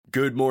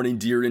Good morning,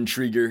 dear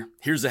intriguer.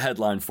 Here's a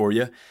headline for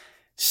you.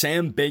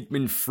 Sam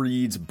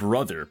Bankman-Fried's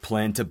brother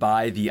planned to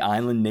buy the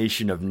island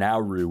nation of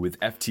Nauru with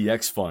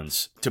FTX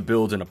funds to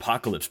build an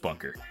apocalypse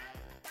bunker.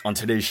 On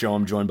today's show,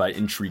 I'm joined by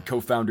Intrigue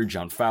co-founder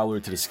John Fowler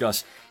to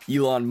discuss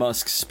Elon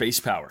Musk's space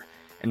power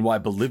and why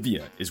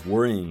Bolivia is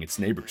worrying its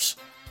neighbors.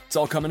 It's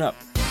all coming up.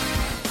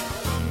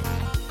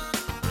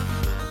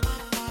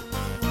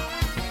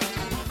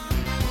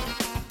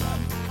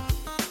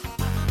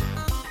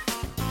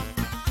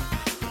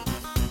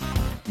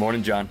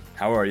 Morning, John.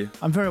 How are you?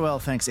 I'm very well,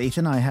 thanks,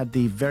 Ethan. I had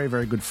the very,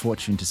 very good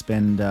fortune to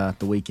spend the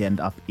weekend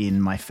up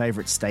in my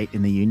favorite state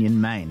in the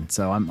Union, Maine.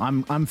 So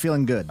I'm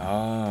feeling good.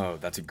 Oh,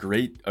 that's a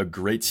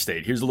great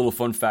state. Here's a little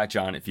fun fact,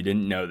 John. If you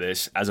didn't know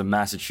this, as a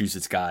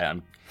Massachusetts guy,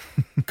 I'm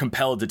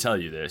compelled to tell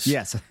you this.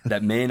 Yes.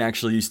 That Maine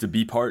actually used to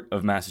be part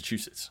of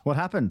Massachusetts. What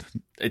happened?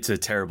 It's a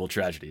terrible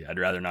tragedy. I'd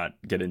rather not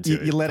get into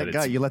it. You let it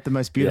go. You let the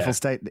most beautiful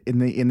state in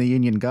the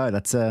Union go.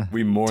 That's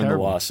we mourn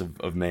terrible. The loss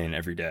of Maine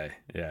every day.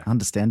 Yeah,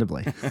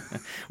 understandably.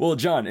 Well,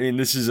 John, I mean,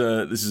 this is.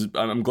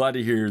 I'm glad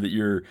to hear that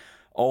you're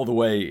all the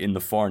way in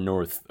the far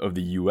north of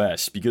the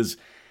U.S. because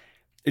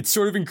it's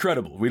sort of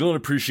incredible. We don't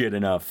appreciate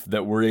enough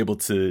that we're able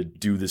to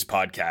do this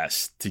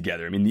podcast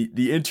together. I mean,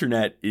 the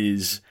internet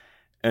is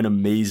an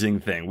amazing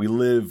thing. We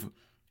live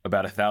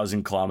about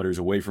 1,000 kilometers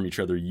away from each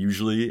other.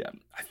 Usually,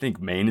 I think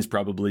Maine is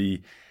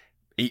probably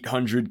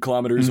 800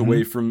 kilometers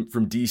away from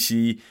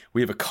DC.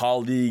 We have a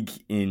colleague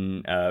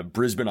in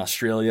Brisbane,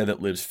 Australia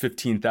that lives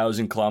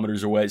 15,000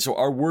 kilometers away. So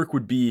our work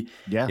would be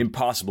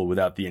impossible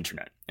without the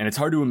internet. And it's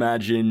hard to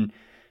imagine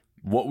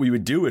what we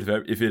would do if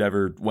it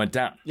ever went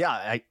down.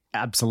 Yeah,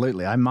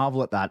 absolutely. I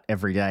marvel at that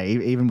every day,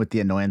 even with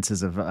the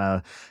annoyances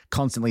of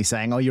constantly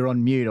saying, oh, you're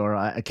on mute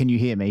or can you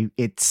hear me?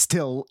 It's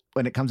still,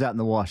 when it comes out in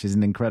the wash, is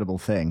an incredible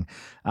thing.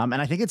 And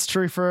I think it's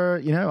true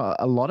for,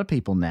 a lot of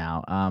people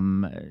now,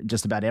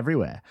 just about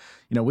everywhere.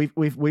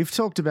 We've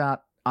talked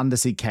about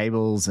undersea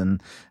cables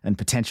and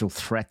potential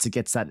threats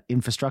against that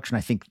infrastructure. And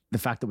I think the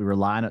fact that we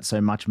rely on it so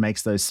much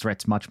makes those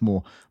threats much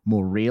more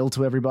real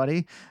to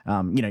everybody.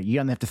 You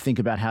only have to think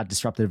about how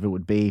disruptive it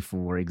would be,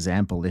 for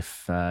example,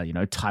 if,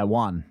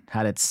 Taiwan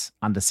had its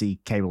undersea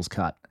cables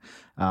cut.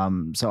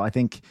 So I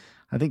think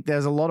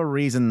there's a lot of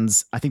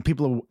reasons. I think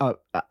people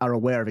are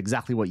aware of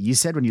exactly what you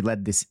said when you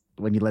led this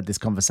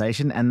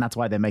conversation, and that's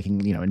why they're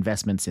making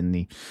investments in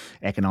the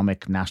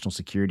economic, national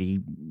security,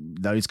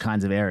 those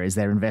kinds of areas.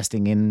 They're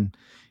investing in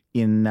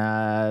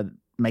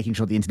making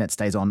sure the internet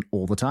stays on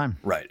all the time.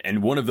 Right,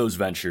 and one of those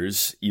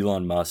ventures,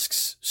 Elon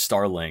Musk's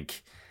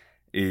Starlink,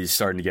 is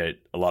starting to get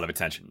a lot of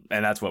attention,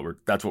 and that's what we're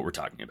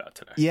talking about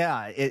today.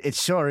 Yeah, it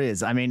sure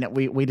is. I mean,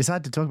 we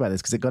decided to talk about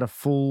this because it got a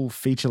full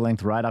feature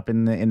length write-up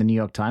in the New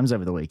York Times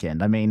over the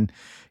weekend. I mean,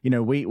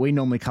 we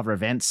normally cover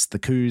events, the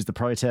coups, the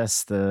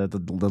protests, the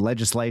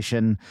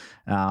legislation,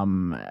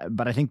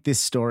 but I think this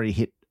story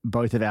hit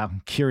both of our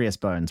curious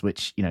bones,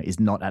 which is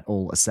not at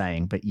all a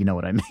saying, but you know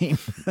what I mean.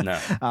 No.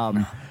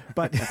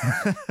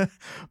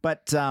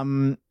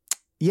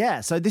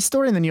 Yeah. So this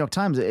story in the New York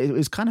Times, it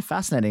was kind of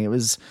fascinating. It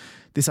was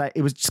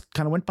just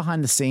kind of went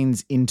behind the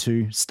scenes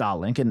into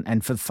Starlink.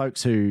 And for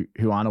folks who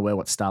aren't aware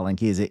what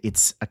Starlink is,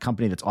 it's a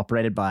company that's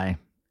operated by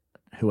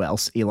who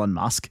else? Elon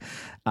Musk.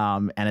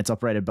 And it's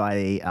operated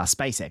by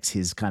SpaceX,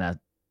 his kind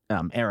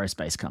of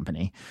aerospace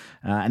company.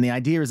 And the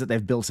idea is that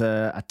they've built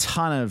a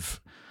ton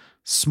of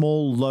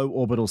small, low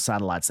orbital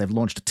satellites. They've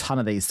launched a ton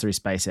of these through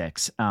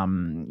SpaceX,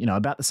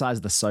 about the size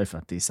of the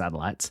sofa, these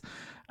satellites.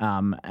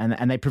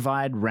 And they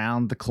provide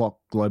round-the-clock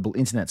global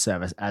internet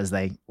service as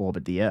they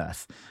orbit the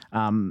Earth.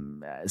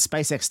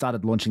 SpaceX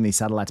started launching these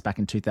satellites back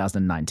in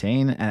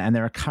 2019, and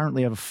there are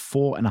currently over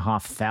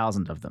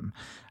 4,500 of them.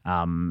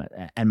 And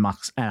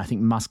I think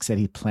Musk said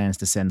he plans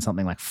to send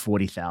something like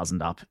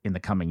 40,000 up in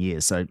the coming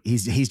years. So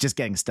he's just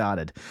getting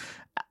started.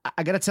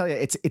 I got to tell you,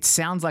 it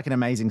sounds like an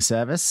amazing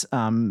service.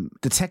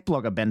 The tech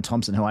blogger Ben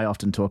Thompson, who I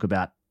often talk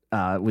about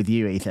with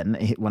you, Ethan,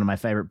 one of my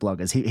favorite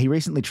bloggers, he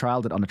recently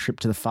trialed it on a trip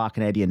to the far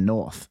Canadian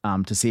north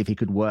to see if he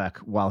could work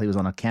while he was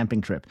on a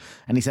camping trip.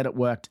 And he said it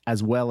worked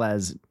as well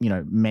as,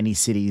 many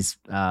cities,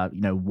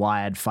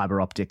 wired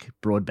fiber optic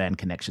broadband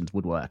connections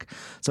would work.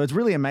 So it's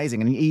really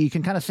amazing. And you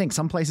can kind of think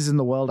some places in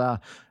the world are,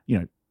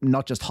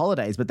 not just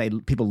holidays, but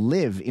people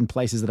live in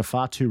places that are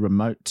far too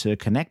remote to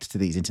connect to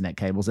these internet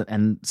cables,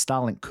 and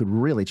Starlink could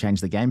really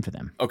change the game for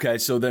them. Okay,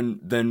 so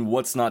then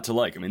what's not to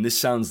like? I mean, this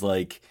sounds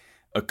like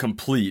a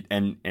complete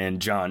and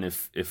John,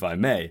 if I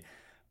may,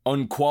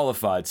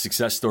 unqualified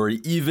success story,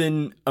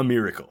 even a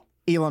miracle.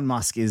 Elon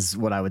Musk is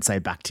what I would say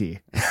back to you.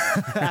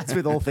 As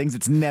with all things,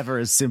 it's never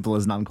as simple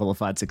as an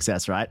unqualified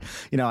success, right?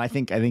 I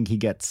think he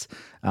gets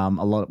a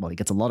lot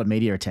of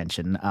media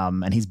attention,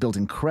 and he's built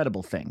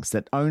incredible things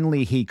that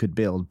only he could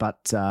build,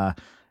 but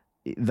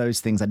those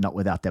things are not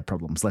without their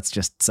problems. Let's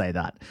just say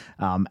that.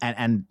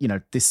 And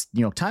this New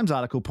York Times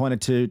article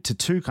pointed to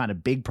two kind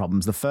of big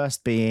problems. The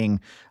first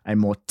being a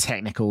more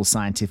technical,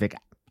 scientific,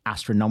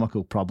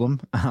 astronomical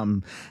problem,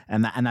 and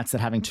that's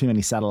that having too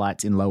many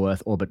satellites in low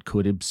Earth orbit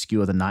could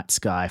obscure the night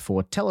sky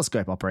for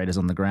telescope operators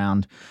on the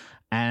ground.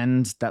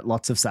 and that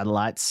lots of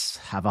satellites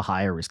have a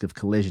higher risk of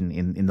collision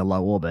in the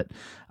low orbit.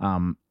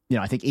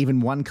 I think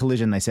even one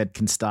collision, they said,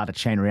 can start a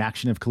chain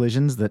reaction of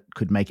collisions that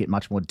could make it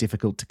much more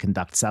difficult to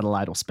conduct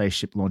satellite or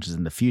spaceship launches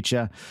in the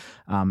future.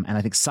 And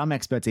I think some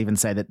experts even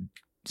say that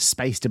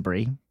space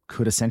debris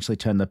could essentially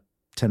turn the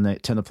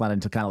planet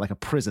into kind of like a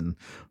prison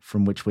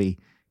from which we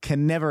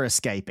can never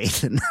escape,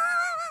 Ethan.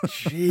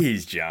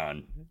 Jeez,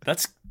 John,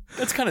 that's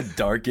kind of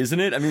dark, isn't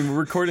it? I mean, we're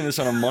recording this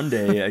on a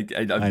Monday.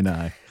 I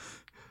know.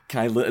 Can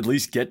I at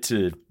least get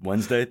to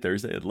Wednesday,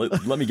 Thursday?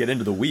 Let me get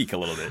into the week a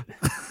little bit.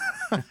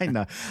 I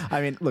know. I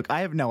mean, look,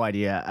 I have no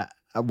idea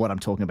what I'm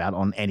talking about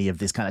on any of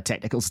this kind of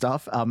technical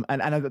stuff.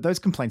 And those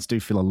complaints do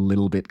feel a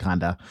little bit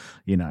kind of,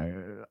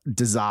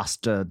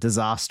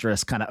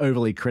 disastrous, kind of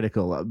overly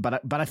critical.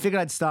 But I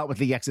figured I'd start with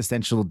the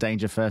existential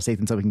danger first,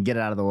 Ethan, so we can get it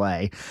out of the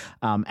way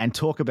and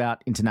talk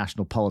about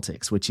international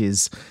politics, which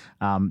is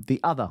the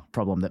other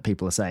problem that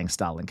people are saying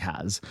Starlink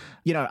has.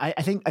 I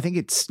think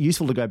it's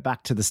useful to go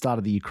back to the start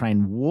of the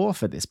Ukraine war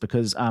for this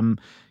because,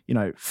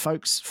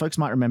 folks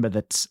might remember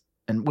that.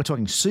 And we're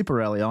talking super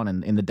early on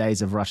in the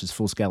days of Russia's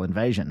full-scale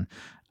invasion,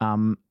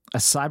 a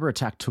cyber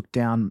attack took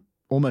down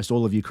almost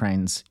all of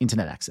Ukraine's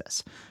internet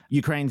access.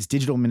 Ukraine's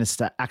digital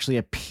minister actually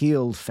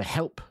appealed for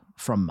help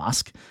from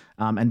Musk,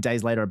 and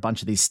days later, a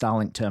bunch of these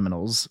Starlink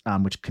terminals,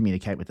 which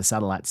communicate with the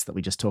satellites that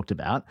we just talked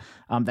about,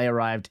 they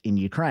arrived in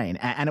Ukraine.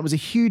 And it was a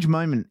huge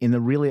moment in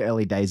the really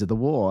early days of the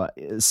war.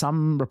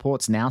 Some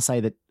reports now say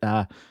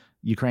that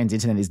Ukraine's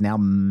internet is now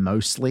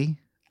mostly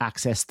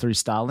accessed through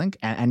Starlink,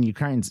 and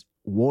Ukraine's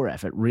war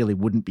effort really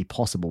wouldn't be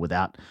possible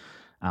without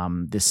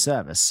this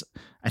service.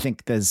 I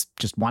think there's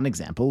just one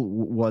example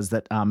was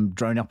that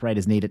drone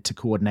operators need it to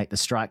coordinate the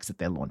strikes that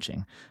they're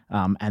launching,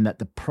 and that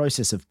the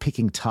process of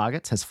picking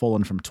targets has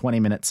fallen from 20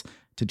 minutes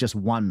to just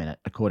 1 minute,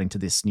 according to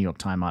this New York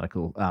Times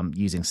article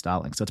using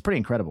Starlink. So it's pretty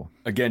incredible.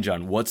 Again,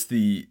 John, what's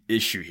the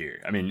issue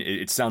here? I mean,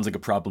 it sounds like a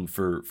problem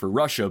for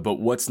Russia, but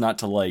what's not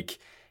to like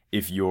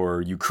if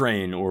you're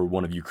Ukraine or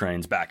one of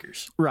Ukraine's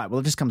backers? Right.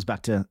 Well, it just comes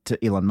back to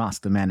Elon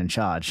Musk, the man in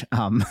charge.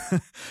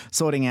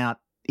 Sorting out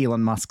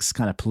Elon Musk's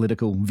kind of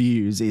political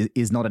views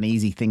is not an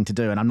easy thing to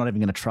do, and I'm not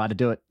even going to try to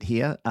do it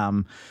here.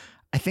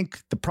 I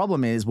think the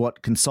problem is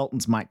what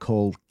consultants might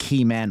call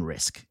key man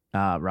risk,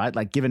 right?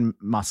 Like, given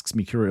Musk's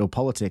mercurial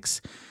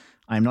politics,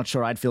 I'm not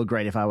sure I'd feel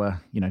great if I were,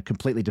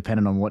 completely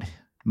dependent on what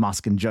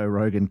Musk and Joe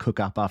Rogan cook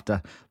up after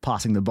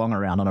passing the bong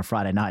around on a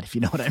Friday night, if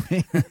you know what I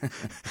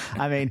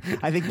mean.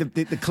 I think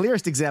the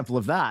clearest example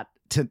of that,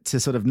 to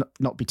sort of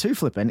not be too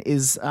flippant,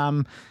 is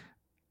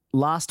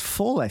last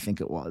fall, I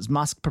think it was,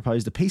 Musk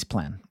proposed a peace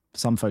plan.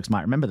 Some folks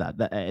might remember that.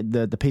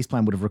 The peace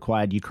plan would have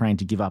required Ukraine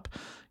to give up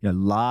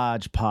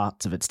large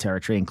parts of its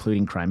territory,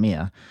 including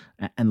Crimea.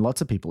 And lots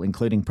of people,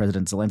 including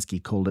President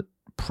Zelensky, called it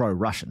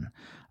pro-Russian.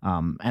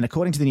 And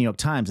according to the New York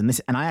Times,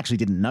 and I actually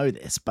didn't know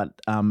this, but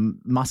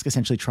Musk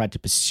essentially tried to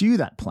pursue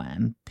that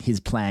plan,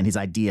 his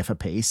idea for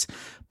peace,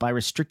 by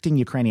restricting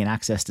Ukrainian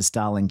access to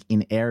Starlink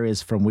in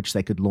areas from which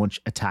they could launch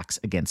attacks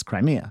against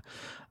Crimea.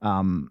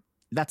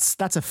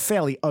 That's a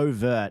fairly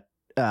overt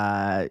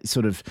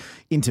sort of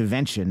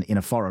intervention in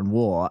a foreign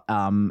war.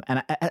 And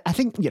I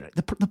think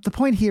the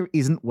point here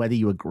isn't whether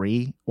you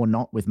agree or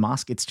not with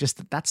Musk. It's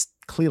just that's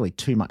clearly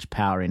too much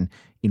power in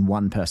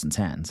one person's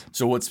hands.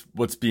 So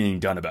what's being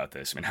done about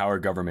this? I mean, how are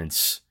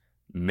governments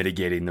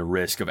mitigating the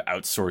risk of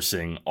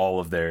outsourcing all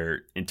of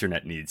their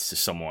internet needs to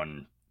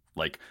someone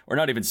like, or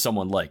not even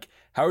someone like,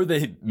 how are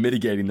they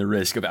mitigating the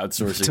risk of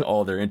outsourcing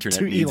all their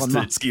internet needs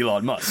to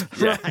Elon Musk?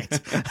 Yeah.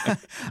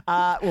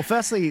 Right. Well,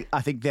 firstly,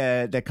 I think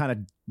they're kind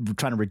of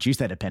trying to reduce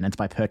their dependence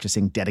by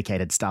purchasing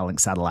dedicated Starlink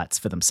satellites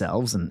for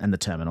themselves and the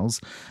terminals.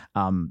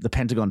 The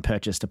Pentagon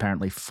purchased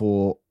apparently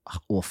 400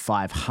 or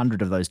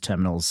 500 of those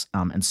terminals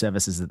and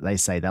services that they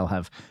say they'll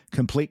have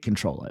complete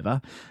control over.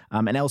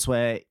 And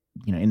elsewhere,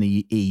 in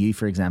the EU,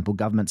 for example,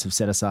 governments have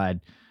set aside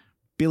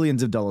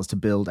billions of dollars to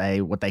build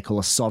what they call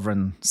a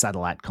sovereign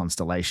satellite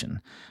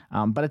constellation.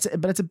 But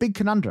it's a big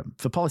conundrum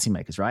for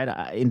policymakers,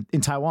 right?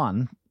 In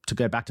Taiwan, to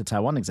go back to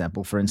Taiwan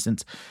example, for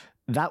instance,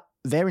 that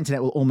their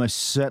internet will almost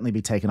certainly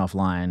be taken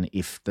offline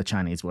if the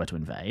Chinese were to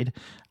invade.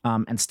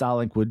 And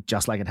Starlink would,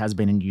 just like it has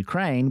been in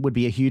Ukraine, would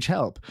be a huge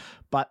help.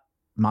 But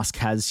Musk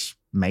has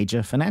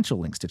major financial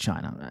links to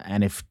China.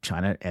 And if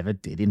China ever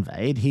did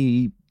invade,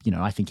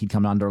 I think he'd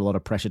come under a lot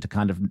of pressure to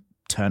kind of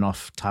turn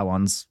off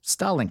Taiwan's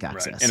Starlink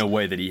access. Right. In a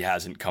way that he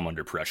hasn't come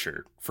under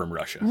pressure from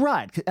Russia.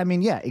 Right. I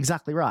mean, yeah,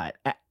 exactly right.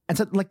 And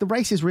so, the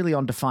race is really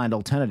on defined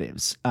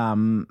alternatives.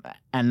 And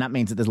that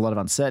means that there's a lot of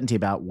uncertainty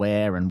about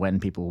where and when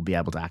people will be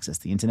able to access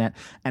the internet.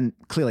 And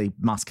clearly,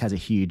 Musk has a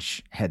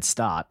huge head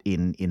start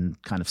in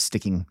kind of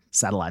sticking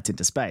satellites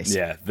into space.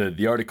 Yeah,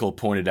 the article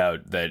pointed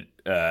out that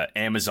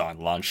Amazon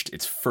launched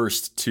its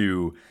first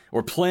two,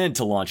 or planned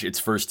to launch its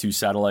first two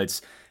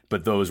satellites,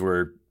 but those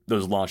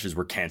launches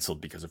were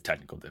canceled because of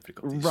technical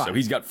difficulties. Right. So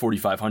he's got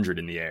 4,500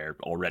 in the air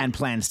already. And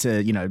plans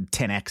to,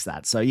 10x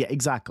that. So yeah,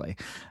 exactly.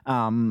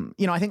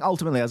 I think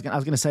ultimately I was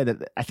going to say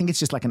that I think it's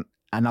just like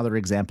another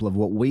example of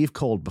what we've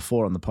called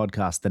before on the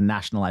podcast, the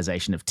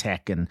nationalization of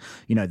tech and,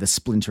 the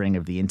splintering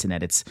of the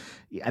internet.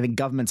 I think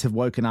governments have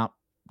woken up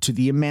to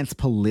the immense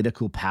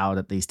political power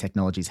that these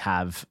technologies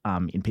have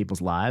in people's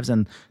lives,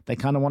 and they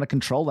kind of want to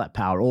control that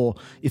power. Or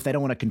if they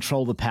don't want to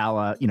control the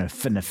power,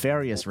 for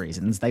nefarious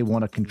reasons, they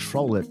want to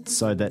control it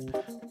so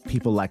that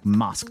people like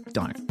Musk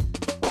don't.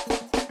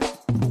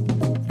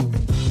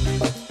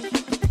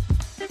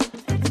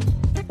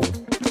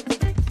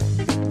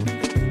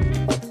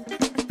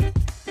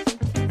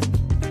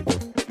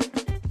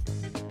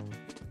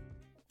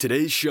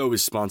 Today's show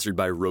is sponsored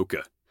by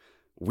Roka.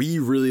 We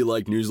really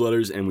like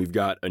newsletters, and we've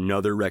got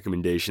another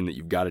recommendation that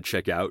you've got to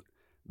check out,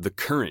 The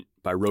Current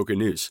by Roka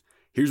News.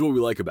 Here's what we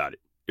like about it.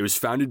 It was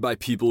founded by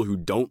people who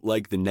don't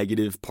like the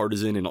negative,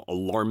 partisan, and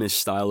alarmist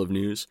style of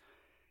news.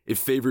 It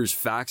favors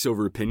facts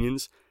over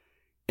opinions,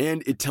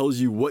 and it tells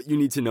you what you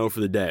need to know for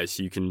the day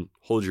so you can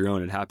hold your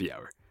own at happy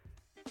hour.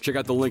 Check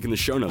out the link in the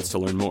show notes to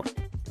learn more.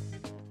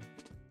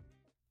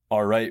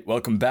 All right,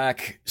 welcome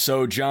back.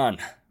 So, John,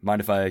 mind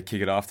if I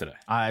kick it off today?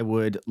 I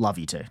would love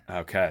you to.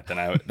 Okay, then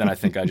I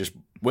think I just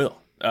will.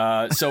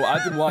 So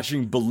I've been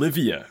watching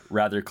Bolivia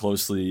rather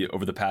closely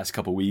over the past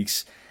couple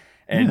weeks.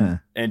 And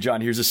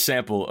John, here's a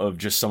sample of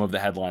just some of the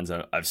headlines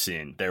I've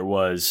seen. There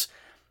was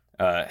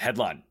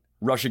headline,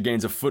 Russia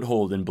gains a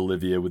foothold in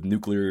Bolivia with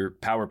nuclear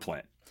power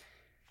plant.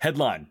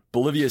 Headline,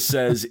 Bolivia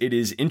says it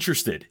is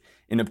interested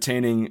in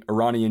obtaining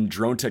Iranian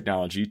drone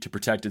technology to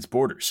protect its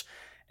borders.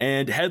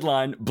 And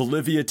headline,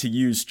 Bolivia to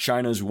use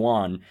China's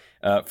yuan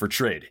for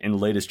trade in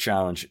latest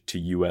challenge to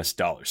US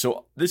dollars.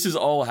 So this is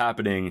all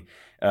happening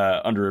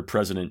under a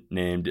president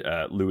named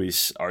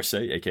Luis Arce,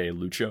 aka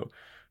Lucho,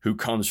 who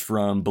comes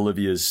from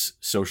Bolivia's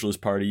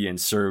Socialist Party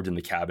and served in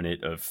the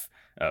cabinet of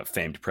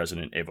famed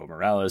President Evo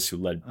Morales, who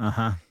led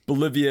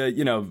Bolivia,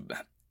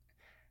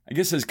 I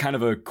guess as kind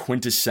of a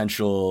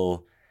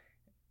quintessential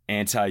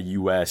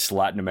anti-US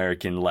Latin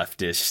American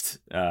leftist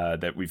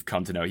that we've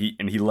come to know.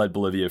 He led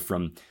Bolivia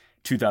from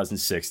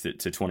 2006 to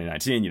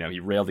 2019. He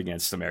railed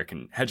against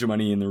American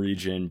hegemony in the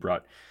region,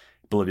 brought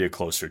Bolivia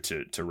closer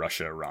to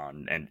Russia,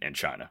 Iran, and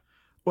China.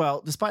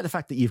 Well, despite the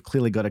fact that you've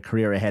clearly got a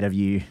career ahead of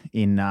you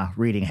in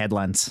reading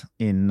headlines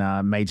in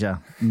major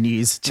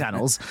news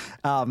channels,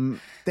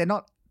 they're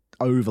not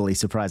overly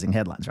surprising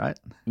headlines, right?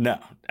 No,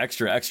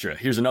 extra.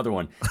 Here's another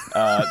one.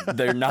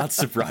 They're not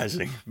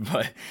surprising,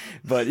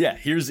 but yeah,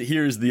 here's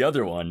the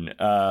other one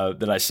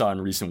that I saw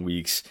in recent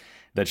weeks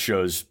that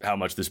shows how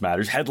much this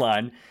matters.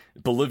 Headline,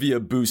 Bolivia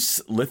boosts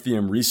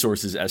lithium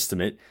resources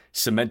estimate,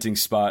 cementing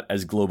spot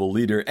as global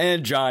leader.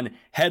 And John,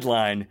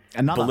 headline,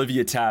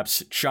 Bolivia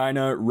taps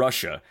China,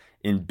 Russia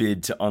in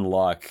bid to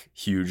unlock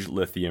huge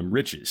lithium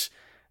riches.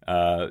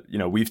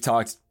 We've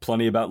talked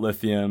plenty about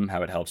lithium,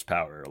 how it helps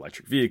power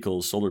electric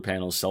vehicles, solar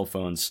panels, cell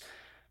phones,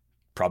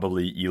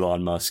 probably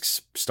Elon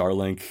Musk's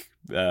Starlink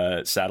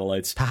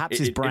satellites. Perhaps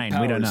his brain,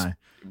 we don't know.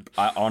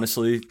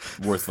 Honestly,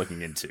 worth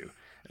looking into.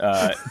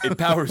 It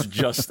powers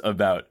just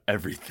about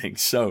everything.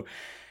 So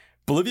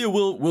Bolivia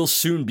will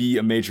soon be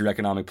a major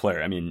economic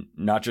player. I mean,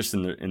 not just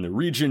in the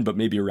region, but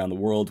maybe around the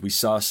world. We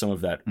saw some of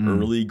that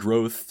early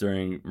growth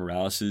during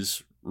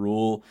Morales's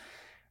rule.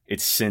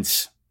 It's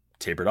since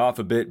tapered off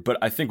a bit, but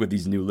I think with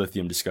these new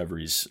lithium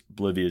discoveries,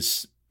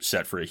 Bolivia's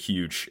set for a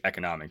huge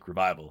economic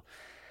revival.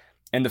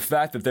 And the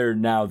fact that they're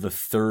now the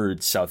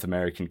third South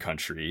American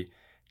country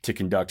to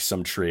conduct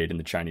some trade in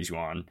the Chinese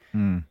yuan,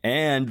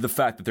 and the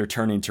fact that they're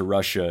turning to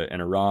Russia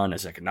and Iran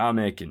as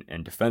economic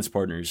and defense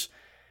partners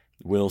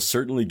will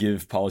certainly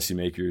give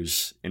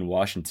policymakers in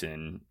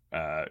Washington,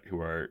 who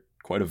are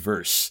quite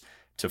averse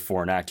to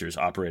foreign actors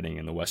operating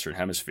in the Western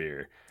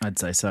Hemisphere. I'd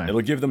say so.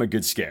 It'll give them a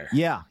good scare.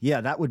 Yeah,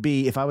 that would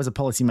be, if I was a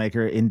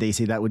policymaker in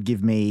DC, that would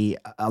give me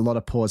a lot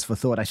of pause for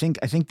thought. I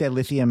think their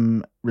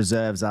lithium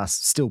reserves are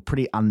still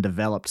pretty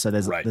undeveloped, so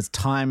there's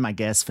time, I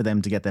guess, for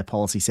them to get their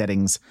policy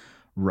settings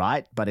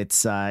right, but it's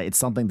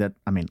something that,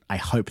 I mean, I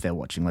hope they're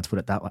watching. Let's put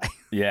it that way.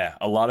 Yeah,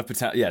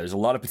 there's a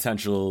lot of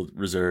potential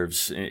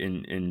reserves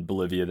in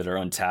Bolivia that are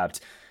untapped.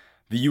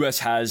 The U.S.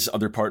 has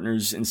other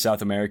partners in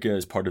South America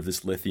as part of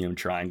this lithium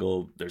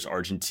triangle. There's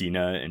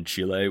Argentina and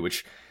Chile,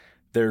 which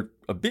they're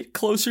a bit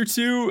closer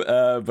to,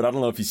 but I don't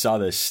know if you saw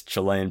this.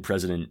 Chilean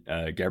President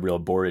Gabriel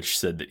Boric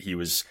said that he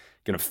was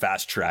going to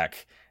fast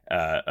track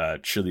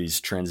Chile's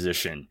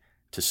transition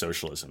to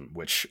socialism,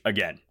 which,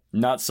 again,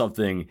 not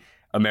something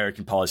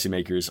American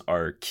policymakers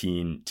are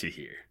keen to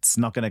hear. It's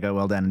not going to go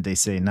well down in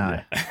DC,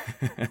 no.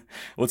 Yeah.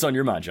 What's on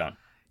your mind, John?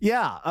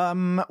 Yeah,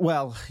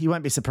 well, you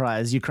won't be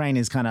surprised. Ukraine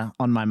is kind of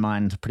on my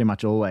mind pretty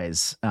much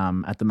always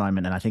at the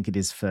moment, and I think it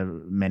is for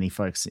many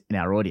folks in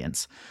our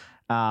audience.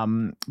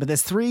 But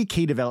there's three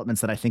key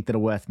developments that I think that are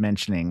worth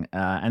mentioning,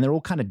 and they're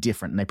all kind of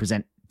different, and they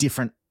present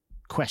different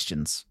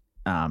questions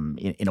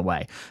in a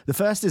way. The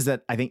first is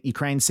that I think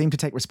Ukraine seemed to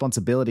take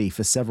responsibility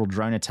for several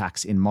drone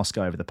attacks in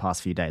Moscow over the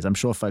past few days. I'm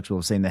sure folks will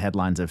have seen the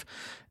headlines of,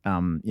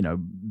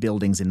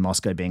 buildings in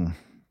Moscow being,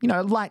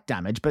 light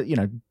damage, but,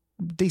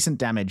 decent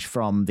damage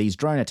from these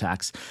drone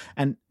attacks.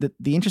 And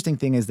the interesting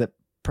thing is that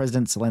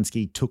President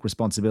Zelensky took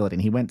responsibility,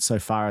 and he went so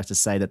far as to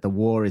say that the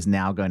war is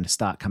now going to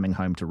start coming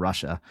home to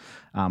Russia,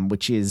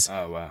 which is...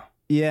 Oh, wow.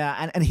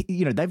 Yeah, and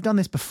they've done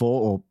this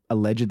before, or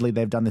allegedly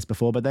they've done this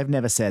before, but they've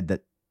never said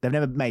that. They've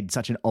never made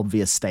such an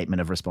obvious statement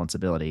of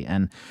responsibility.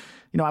 And,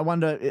 I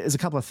wonder, there's a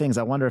couple of things.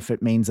 I wonder if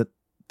it means that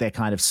they're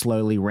kind of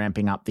slowly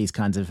ramping up these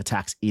kinds of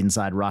attacks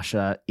inside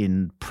Russia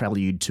in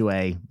prelude to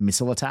a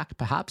missile attack,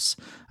 perhaps.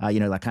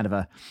 Like kind of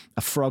a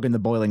frog in the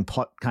boiling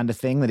pot kind of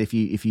thing, that if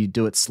you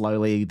do it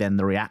slowly, then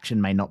the reaction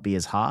may not be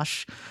as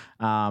harsh.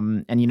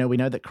 And, we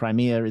know that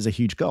Crimea is a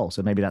huge goal,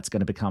 so maybe that's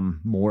going to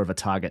become more of a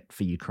target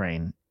for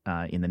Ukraine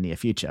in the near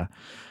future.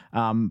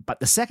 But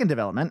the second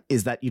development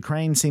is that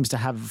Ukraine seems to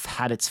have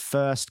had its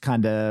first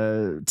kind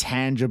of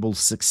tangible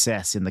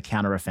success in the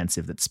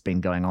counteroffensive that's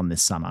been going on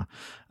this summer.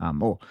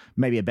 Or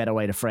maybe a better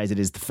way to phrase it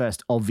is the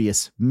first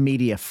obvious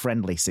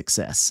media-friendly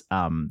success.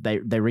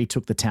 They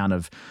retook the town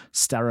of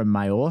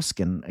Staromayorsk,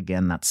 and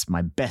again, that's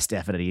my best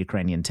effort at a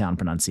Ukrainian town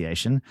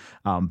pronunciation.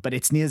 But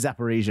it's near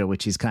Zaporizhia,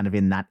 which is kind of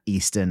in that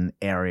eastern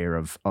area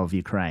of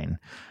Ukraine.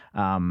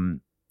 I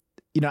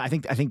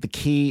think the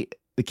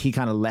key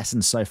kind of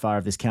lesson so far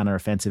of this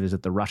counteroffensive is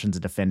that the Russians are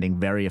defending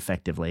very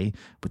effectively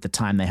with the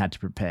time they had to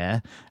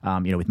prepare,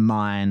 with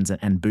mines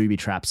and booby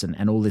traps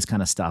and all this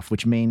kind of stuff,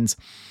 which means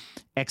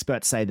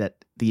experts say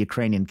that the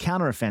Ukrainian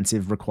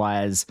counteroffensive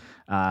requires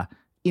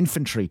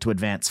infantry to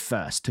advance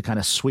first, to kind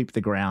of sweep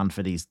the ground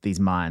for these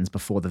mines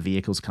before the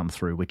vehicles come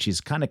through, which is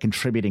kind of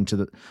contributing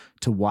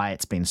to why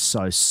it's been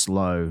so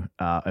slow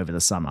over the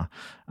summer.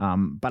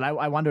 But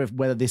I wonder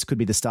whether this could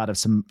be the start of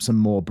some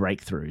more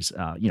breakthroughs.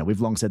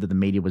 We've long said that the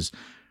media was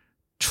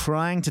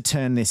trying to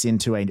turn this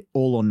into an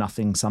all or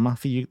nothing summer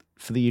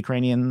for the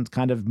Ukrainian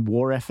kind of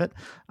war effort.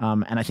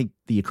 And I think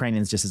the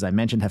Ukrainians, just as I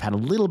mentioned, have had a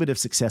little bit of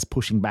success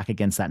pushing back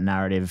against that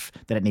narrative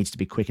that it needs to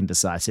be quick and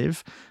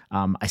decisive.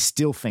 I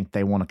still think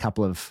they want a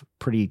couple of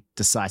pretty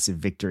decisive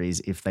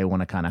victories if they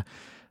want to kind of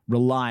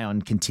rely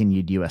on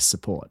continued US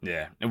support.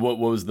 Yeah. And what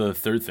was the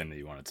third thing that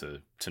you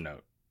wanted to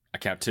note? I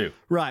count two.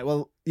 Right.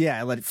 Well,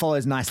 yeah, it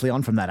follows nicely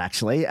on from that,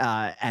 actually.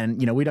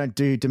 And, we don't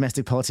do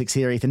domestic politics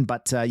here, Ethan,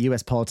 but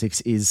US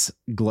politics is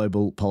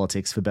global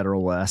politics, for better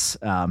or worse.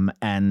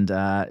 And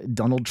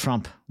Donald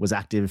Trump was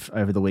active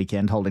over the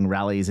weekend holding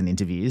rallies and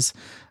interviews.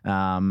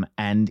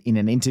 And in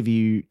an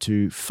interview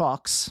to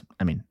Fox,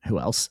 who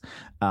else?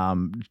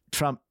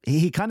 Trump,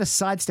 he kind of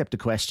sidestepped a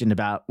question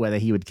about whether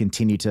he would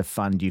continue to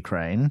fund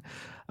Ukraine.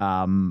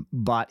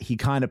 But he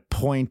kind of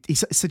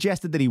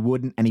suggested that he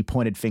wouldn't, and he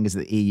pointed fingers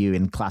at the EU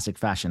in classic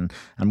fashion.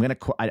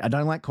 I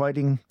don't like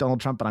quoting Donald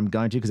Trump, but I'm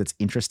going to because it's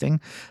interesting.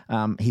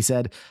 He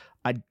said,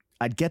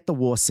 I'd get the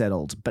war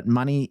settled, but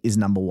money is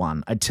number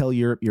one. I'd tell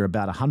Europe you're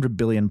about 100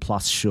 billion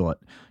plus short.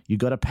 You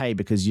got to pay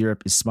because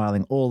Europe is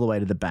smiling all the way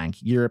to the bank.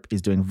 Europe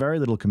is doing very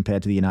little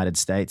compared to the United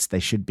States. They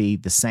should be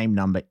the same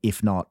number,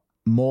 if not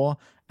more,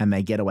 and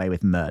they get away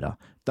with murder.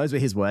 Those were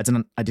his words,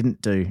 and I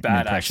didn't do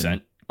bad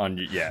accent.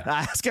 Yeah.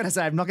 I was going to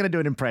say, I'm not going to do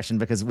an impression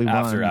because we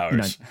After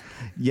hours.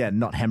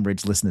 Not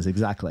hemorrhage listeners,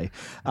 exactly.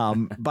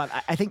 But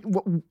I think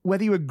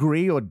whether you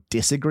agree or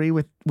disagree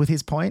with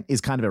his point is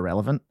kind of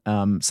irrelevant.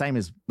 Same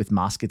as with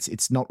Musk.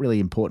 It's not really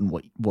important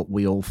what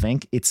we all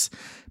think. It's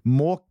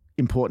more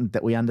important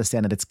that we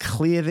understand that it's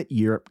clear that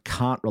Europe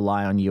can't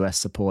rely on US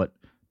support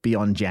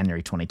beyond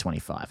January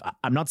 2025.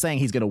 I'm not saying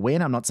he's going to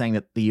win. I'm not saying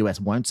that the US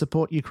won't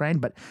support Ukraine,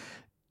 but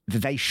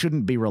they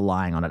shouldn't be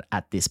relying on it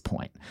at this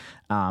point.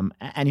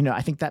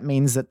 I think that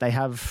means that they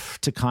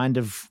have to kind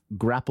of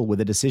grapple with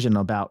a decision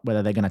about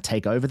whether they're going to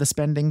take over the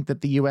spending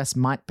that the US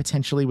might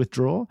potentially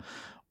withdraw,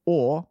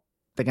 or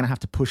they're going to have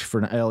to push for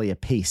an earlier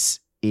peace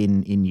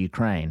in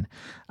Ukraine.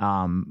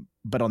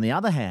 But on the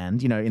other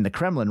hand, in the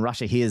Kremlin,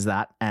 Russia hears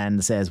that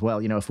and says, well,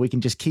 if we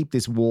can just keep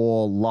this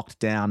war locked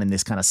down in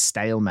this kind of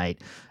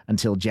stalemate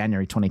until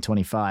January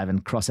 2025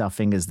 and cross our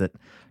fingers that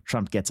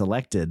Trump gets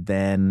elected,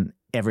 then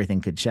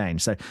everything could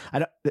change. So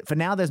for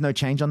now, there's no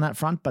change on that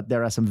front, but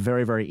there are some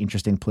very, very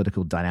interesting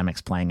political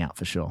dynamics playing out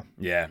for sure.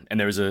 Yeah, and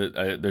there's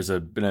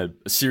been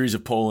a series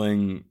of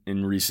polling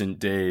in recent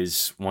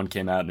days. One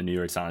came out in the New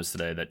York Times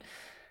today that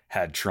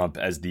had Trump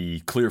as the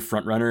clear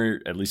frontrunner,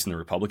 at least in the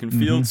Republican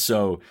field.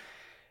 So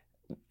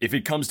if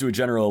it comes to a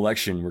general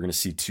election, we're going to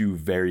see two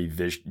very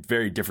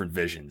different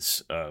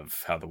visions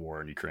of how the war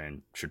in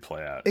Ukraine should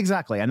play out.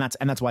 Exactly, and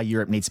that's why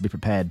Europe needs to be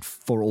prepared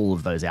for all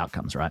of those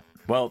outcomes, right?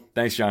 Well,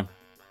 thanks, John.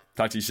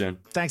 Talk to you soon.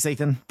 Thanks,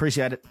 Ethan.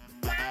 Appreciate it.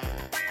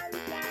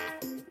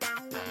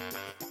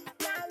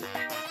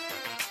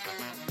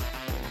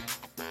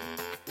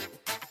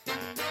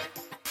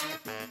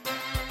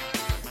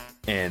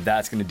 And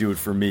that's going to do it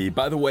for me.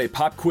 By the way,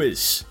 pop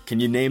quiz. Can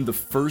you name the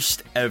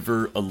first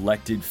ever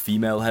elected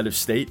female head of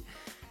state?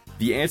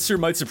 The answer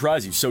might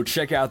surprise you, so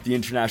check out the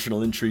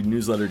International Intrigue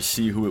newsletter to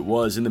see who it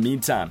was. In the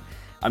meantime,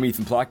 I'm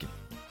Ethan Plotkin.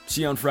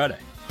 See you on Friday.